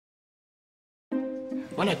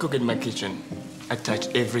When I cook in my kitchen, I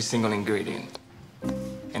touch every single ingredient.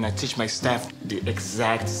 And I teach my staff the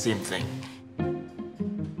exact same thing.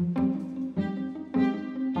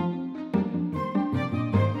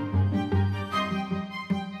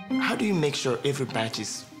 How do you make sure every batch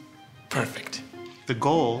is perfect? The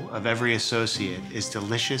goal of every associate is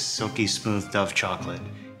delicious, silky smooth Dove chocolate.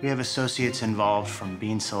 We have associates involved from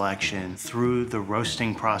bean selection through the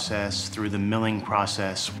roasting process, through the milling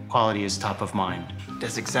process. Quality is top of mind.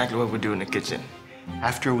 That's exactly what we do in the kitchen.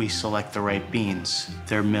 After we select the right beans,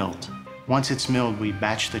 they're milled. Once it's milled, we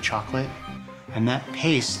batch the chocolate, and that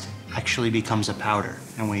paste actually becomes a powder,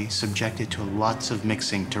 and we subject it to lots of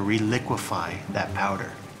mixing to reliquefy that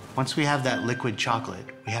powder. Once we have that liquid chocolate,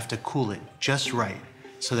 we have to cool it just right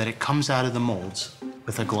so that it comes out of the molds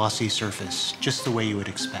with a glossy surface, just the way you would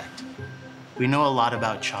expect. We know a lot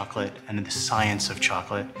about chocolate and the science of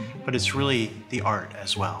chocolate, but it's really the art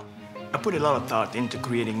as well. I put a lot of thought into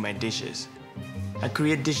creating my dishes. I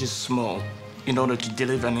create dishes small in order to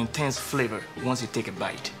deliver an intense flavor once you take a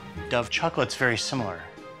bite. Dove chocolate's very similar,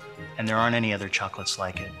 and there aren't any other chocolates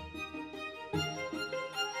like it.